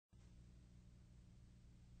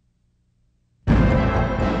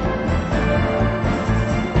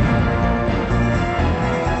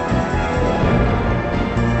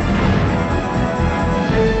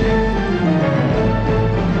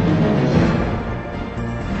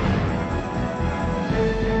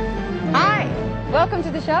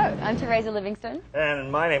Welcome to the show. I'm Teresa Livingston.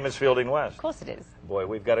 And my name is Fielding West. Of course it is. Boy,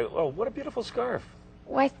 we've got a... Oh, what a beautiful scarf.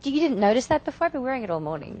 Wait, you didn't notice that before? I've been wearing it all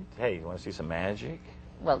morning. Hey, you want to see some magic?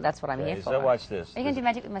 Well, that's what I'm here for. Watch this. Are you going to do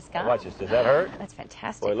magic with my scarf? Watch this. Does that hurt? That's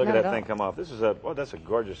fantastic. Boy, look at that thing come off. This is a... Oh, that's a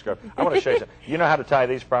gorgeous scarf. I want to show you something. You know how to tie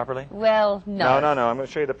these properly? Well, no. No. I'm going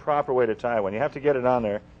to show you the proper way to tie one. You have to get it on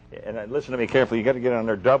there. And listen to me carefully. You got to get it on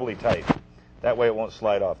there doubly tight. That way it won't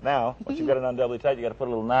slide off. Now, once you've got it on doubly tight, you got to put a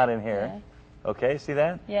little knot in here. Yeah. Okay, see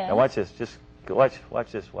that? Yeah. Now watch this. Just watch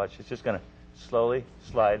this. Watch. It's just going to slowly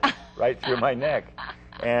slide right through my neck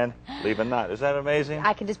and leave a knot. Is that amazing?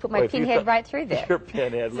 I can just put my pinhead right through there. Your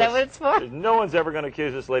pinhead. Is that what it's for? No one's ever going to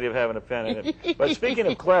accuse this lady of having a pin in it. But speaking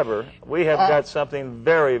of clever, we have got something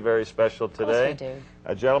very, very special today. Of course we do.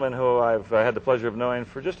 A gentleman who I've had the pleasure of knowing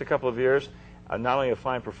for just a couple of years, not only a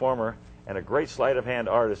fine performer and a great sleight of hand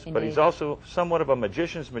artist, but he's also somewhat of a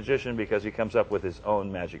magician's magician because he comes up with his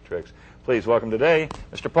own magic tricks. Please welcome today,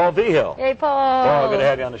 Mr. Paul Vigil. Hey, Paul. Paul, good to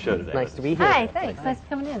have you on the show today. Nice to be here. Hi, thanks. Nice for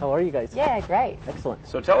coming in. How are you guys? Yeah, great. Excellent.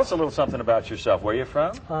 So tell us a little something about yourself. Where are you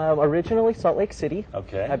from? Originally Salt Lake City.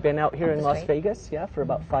 Okay. I've been out here in Las Great. Vegas, for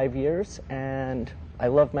about 5 years, and I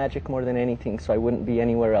love magic more than anything, so I wouldn't be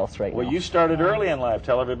anywhere else right Well, now. you started early in life.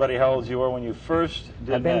 Tell everybody how old you were when you first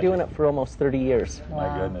did I've been magic. doing it for almost 30 years. Wow.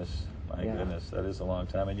 My goodness. My Yeah. goodness. That is a long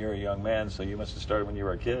time. And you're a young man, so you must have started when you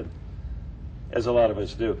were a kid, as a lot of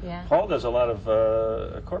us do. Yeah. Paul does a lot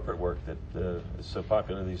of corporate work that is so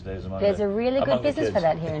popular these days among There's the, a really among good the business kids. for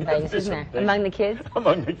that here in Vegas, There's isn't a there? big- Among the kids?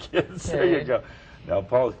 Among the kids. There you Good. go. Now,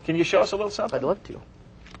 Paul, can you show us a little something? I'd love to.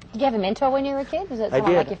 Did you have a mentor when you were a kid? Was it I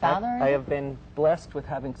someone did. like your father? I have been blessed with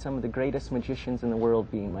having some of the greatest magicians in the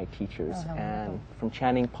world being my teachers. Oh, how And from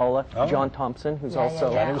Channing Pollock, Oh. John Thompson, who's Yeah,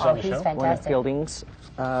 also yeah, He was yeah. on the He's show? one of fantastic. Fielding's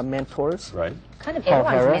mentors. Right. Kind of Paul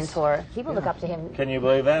everyone's Harris. mentor. People look up to him. Can you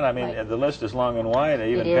believe that? I mean, Right. the list is long and wide.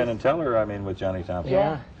 Even It is. Penn and Teller, I mean, with Johnny Thompson.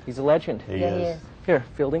 Yeah, he's a legend. He Yeah, is. he is. Here,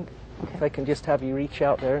 Fielding, if I can just have you reach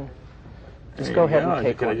out there and just There go you ahead go. and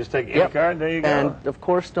take Can one. I just take any Yep. card? There you go. And of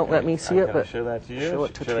course, don't let me see I'm it, gonna but show that to you. show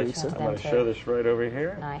it to Should I- Teresa. I'm going to Show show this right over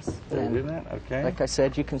here. Nice. Can you do that? Okay. like I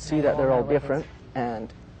said, you can see I that they're don't all know what it different.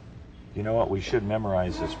 And You know what? We should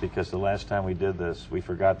memorize this because the last time we did this, we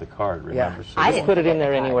forgot the card. yeah, Remember? So I just didn't put it forget in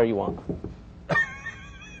there the card. anywhere you want.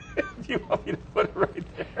 you want me to put it right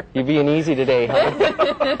there? You're being easy today,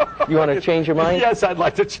 huh? You want to change your mind? Yes, I'd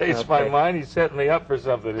like to change my Okay. mind. He's setting me up for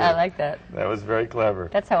something here. I like that. That was very clever.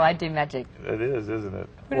 That's how I do magic. It is, isn't it?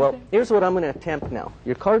 Well, here's what I'm going to attempt now.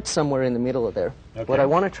 Your card's somewhere in the middle of there. Okay. What I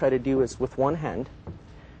want to try to do is, with one hand,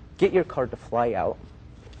 get your card to fly out,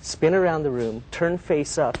 spin around the room, turn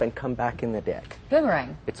face up, and come back in the deck.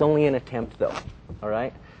 Boomerang. It's only an attempt, though. All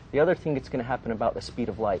right? The other thing that's going to happen about the speed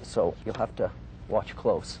of light, so you'll have to watch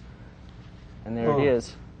close. And there it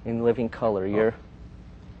is in living color. Your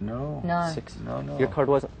No. No. six. No. Your card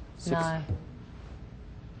wasn't six. No.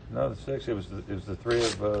 No, the six. It was the three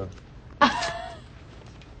of.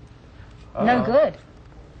 No good.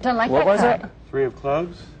 Don't like What that was card. it? Three of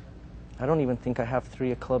clubs. I don't even think I have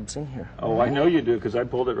three of clubs in here. Oh, I know you do because I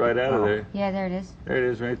pulled it right out of there. Yeah, there it is. There it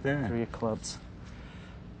is, right there. Three of clubs.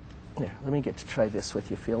 There, let me get to try this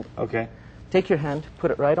with you, Field. Okay. Take your hand,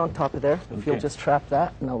 put it right on top of there. If you'll Okay. just trap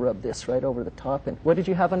that, and I'll rub this right over the top. And what did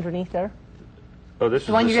you have underneath there? Oh, this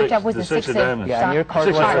The one you ripped up was the the six of of diamonds. Yeah, and your card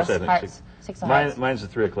Six was of a- hearts, I think. Hearts. Six of Mine, hearts. mine's the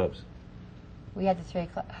three of clubs. We had the 3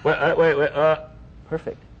 o'clock. Wait.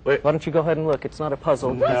 Perfect. Wait. Why don't you go ahead and look? It's not a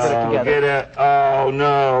puzzle. You put it No, together. get it. Oh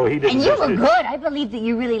no, he didn't. And you just were do- good. I believe that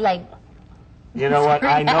you really like. You know what?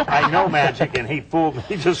 I know magic, and he fooled me.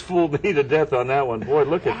 He just fooled me to death on that one. Boy,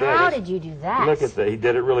 look at that. How It's- did you do that? Look at that. He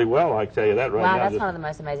did it really well. I tell you that right Wow, now. that's Just- one of the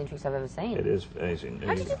most amazing tricks I've ever seen. It is amazing.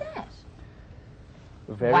 How did you do that?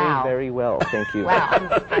 Very, Wow. very well. Thank you.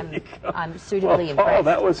 Wow, I'm suitably Oh, impressed.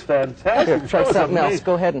 that was fantastic. Here, try That was something else. amazing.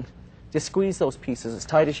 Go ahead and just squeeze those pieces as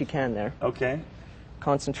tight as you can there. Okay.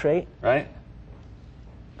 Concentrate. Right.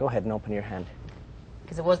 Go ahead and open your hand.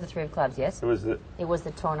 Because it was the 3 of clubs, yes? It was the. It was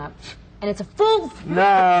the torn up. And it's a full.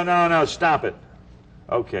 No. Stop it.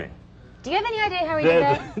 Okay. Do you have any idea how he did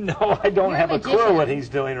that? No, I don't You're a have a clue magician. what he's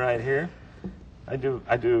doing right here. I do.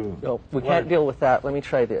 No, we What? can't deal with that. Let me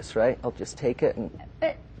try this, right? I'll just take it and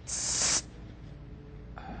But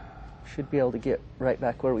should be able to get right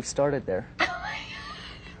back where we started there.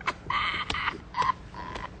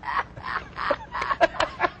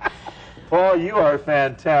 Paul, you are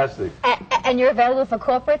fantastic. and you're available for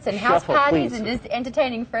corporates and house Shuffle, parties please. and just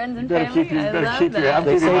entertaining friends and You better family. keep, you I better love keep your. I'm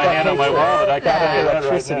that. keeping say my that hand on my takes wallet. I can't tell you that right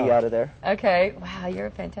Electricity now. out of there. Okay. Wow, you're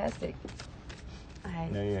fantastic.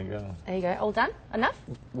 There you go. There you go. All done? Enough?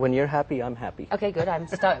 When you're happy, I'm happy. Okay, good. I'm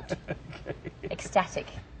stoked. Ecstatic.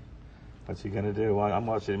 What's he going to do? Well, I'm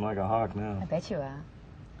watching him like a hawk I now. bet you are.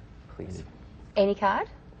 Please. Any card?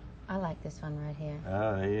 I like this one right here.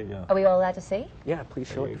 Ah, there you go. Are we all allowed to see? Yeah, please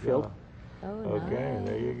show There it you to Field. go. Oh, Okay, nice.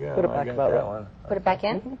 there you go. Put it I back got about that right. one. Put it back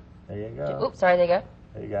in. There you go. Oops, sorry, there you go.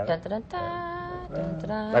 There you got Dun, it. dun, dun, dun, dun,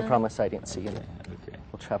 dun. I promise I didn't see it. Okay.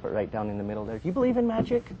 We'll trap it right down in the middle there. Do you believe in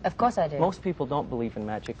magic? Of course I do. Most people don't believe in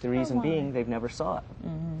magic. The reason why? being they've never saw it,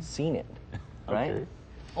 seen it, right? Okay.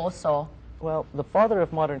 Or saw. Well, the father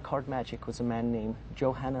of modern card magic was a man named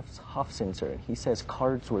Johannes Hofzinser, and he says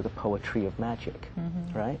cards were the poetry of magic,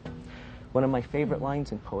 right? One of my favorite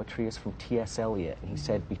lines in poetry is from T.S. Eliot, and he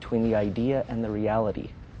said, "Between the idea and the reality,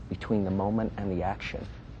 between the moment and the action,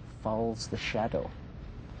 falls the shadow.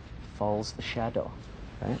 Falls the shadow."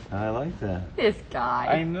 Right? I like that. This I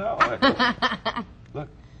guy. know. Look.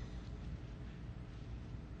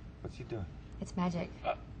 What's he doing? It's magic.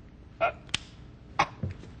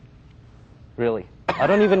 Really. I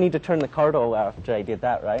don't even need to turn the card over after I did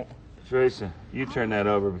that, right? Teresa, you turn that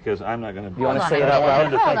over because I'm not going to. You want to on say a it out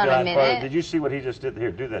minute. loud? Hold on a minute. Did you see what he just did?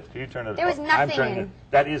 Here, do that. You turn it. There was I'm nothing turning in- it.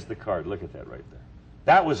 That is the card. Look at that right there.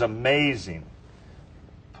 That was amazing.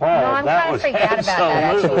 Paul, No, I'm that kinda was freaked out about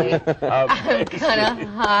that, absolutely Kind of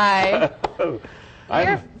high. I'm-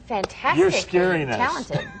 You're fantastic. You're scaring us.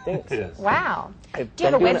 Talented. Thanks. Yes. Wow. I've Do you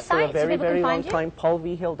have been a doing it for website a so very, people can very long find you? time.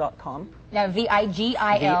 paulvigil.com. No, Vigil.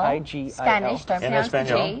 V-I-G-I-L. Spanish, don't In pronounce the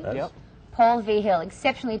Espanol. G. That's- Yep. Paul Vigil,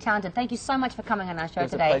 exceptionally talented. Thank you so much for coming on our show It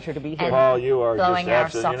was a today. pleasure to be here. and Paul, you are blowing just our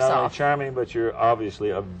absolutely, you're socks not only off. charming, but you're obviously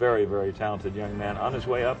a very, very talented young man on his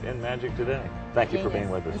way up in magic today. Thank you for being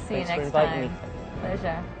with us. We'll see you Thanks for next inviting time. me.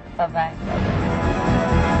 Pleasure.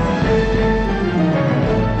 Bye-bye.